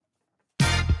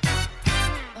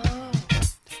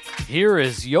Here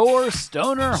is your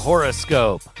Stoner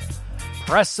Horoscope.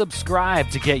 Press subscribe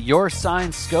to get your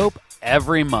sign scope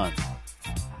every month.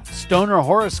 Stoner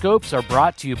Horoscopes are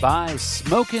brought to you by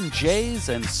Smokin' Jays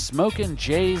and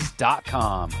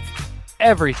SmokinJays.com.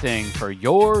 Everything for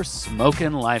your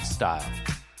smokin' lifestyle.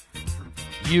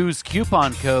 Use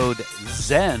coupon code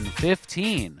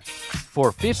ZEN15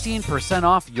 for 15%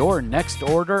 off your next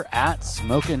order at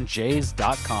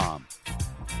SmokinJays.com.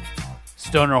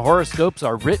 Stoner Horoscopes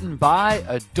are written by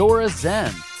Adora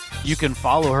Zen. You can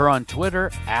follow her on Twitter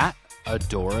at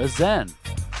Adora Zen.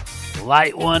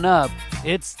 Light one up.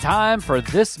 It's time for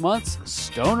this month's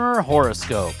Stoner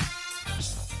Horoscope.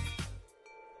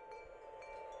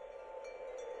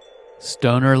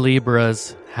 Stoner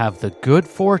Libras have the good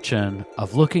fortune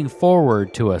of looking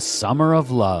forward to a summer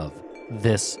of love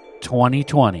this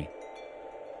 2020.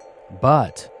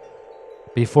 But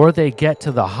before they get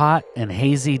to the hot and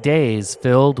hazy days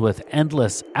filled with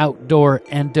endless outdoor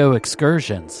endo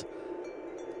excursions,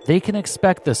 they can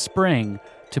expect the spring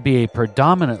to be a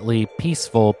predominantly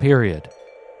peaceful period.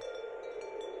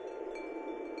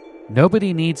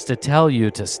 Nobody needs to tell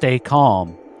you to stay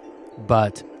calm,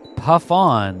 but puff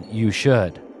on you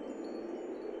should.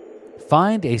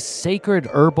 Find a sacred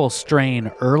herbal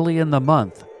strain early in the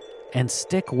month and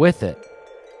stick with it.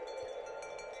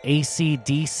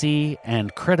 AC/DC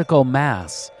and critical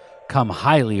mass come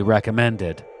highly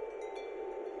recommended.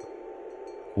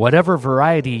 Whatever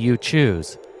variety you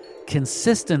choose,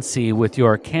 consistency with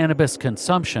your cannabis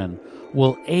consumption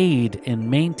will aid in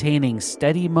maintaining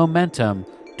steady momentum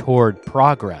toward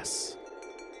progress.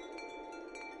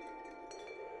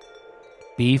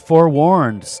 Be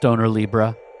forewarned, Stoner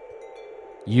Libra.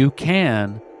 You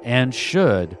can and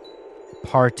should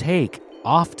partake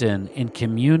often in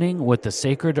communing with the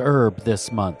sacred herb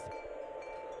this month.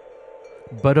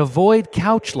 But avoid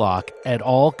couch lock at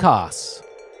all costs.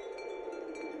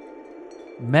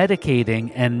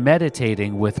 Medicating and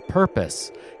meditating with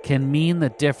purpose can mean the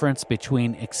difference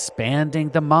between expanding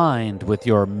the mind with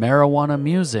your marijuana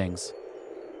musings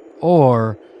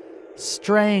or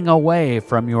straying away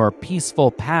from your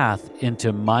peaceful path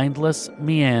into mindless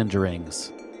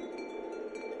meanderings.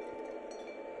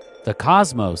 The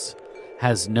cosmos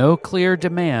has no clear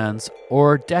demands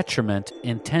or detriment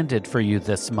intended for you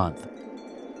this month,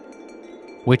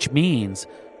 which means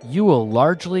you will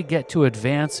largely get to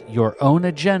advance your own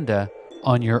agenda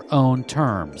on your own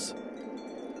terms.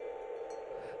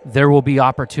 There will be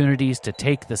opportunities to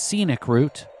take the scenic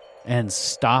route and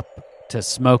stop to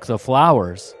smoke the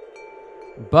flowers,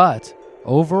 but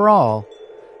overall,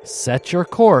 set your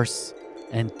course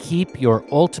and keep your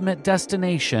ultimate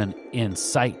destination in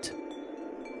sight.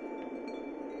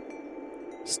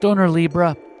 Stoner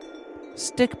Libra,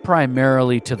 stick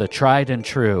primarily to the tried and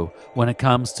true when it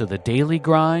comes to the daily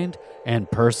grind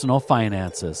and personal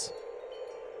finances.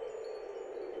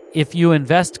 If you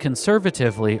invest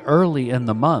conservatively early in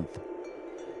the month,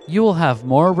 you will have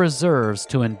more reserves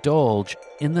to indulge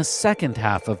in the second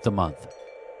half of the month.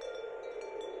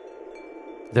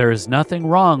 There is nothing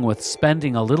wrong with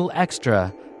spending a little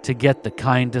extra to get the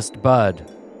kindest bud.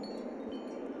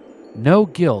 No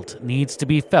guilt needs to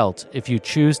be felt if you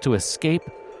choose to escape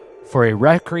for a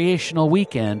recreational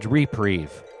weekend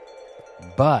reprieve.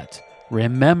 But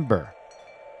remember,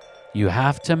 you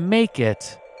have to make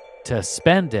it to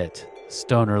spend it,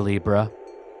 Stoner Libra.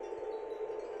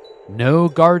 No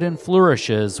garden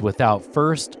flourishes without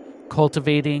first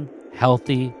cultivating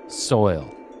healthy soil.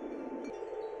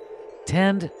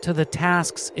 Tend to the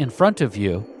tasks in front of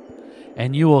you,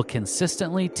 and you will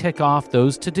consistently tick off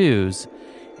those to-dos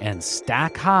and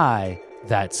stack high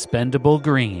that spendable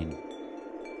green.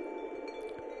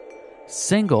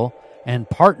 Single and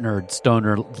partnered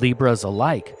Stoner Libras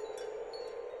alike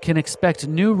can expect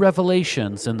new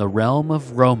revelations in the realm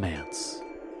of romance.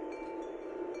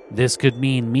 This could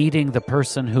mean meeting the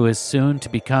person who is soon to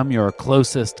become your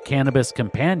closest cannabis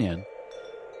companion,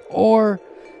 or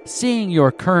seeing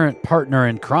your current partner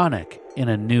in chronic in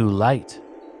a new light.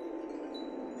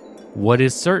 What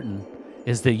is certain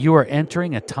is that you are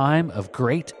entering a time of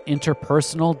great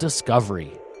interpersonal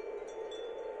discovery.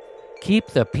 Keep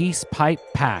the peace pipe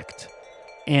packed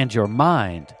and your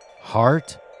mind,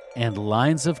 heart, and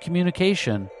lines of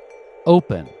communication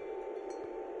open.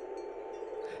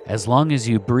 As long as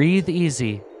you breathe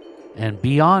easy and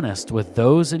be honest with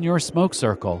those in your smoke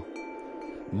circle,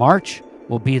 March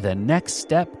will be the next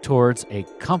step towards a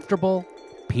comfortable,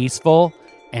 peaceful,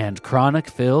 and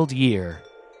chronic-filled year.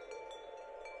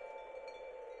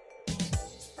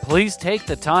 Please take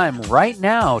the time right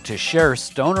now to share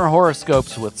Stoner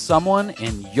Horoscopes with someone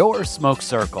in your smoke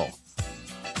circle.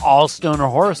 All Stoner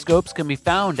Horoscopes can be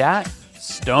found at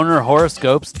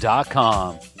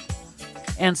stonerhoroscopes.com.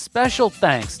 And special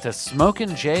thanks to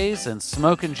Smokin' Jays and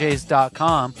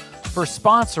smokinjays.com for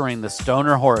sponsoring the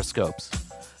Stoner Horoscopes.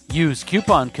 Use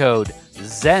coupon code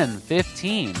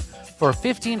ZEN15 for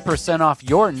 15% off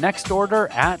your next order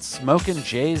at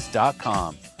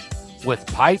smokinjays.com. With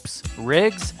pipes,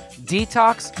 rigs,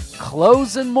 detox,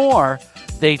 clothes, and more,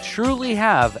 they truly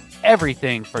have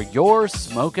everything for your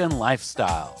smoking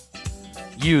lifestyle.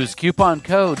 Use coupon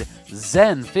code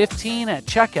ZEN15 at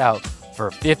checkout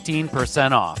for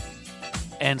 15% off.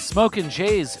 And Smokin'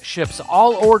 Jays ships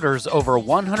all orders over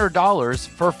 $100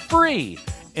 for free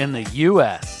in the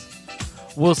U.S.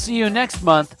 We'll see you next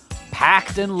month,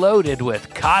 packed and loaded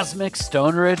with cosmic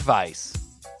stoner advice.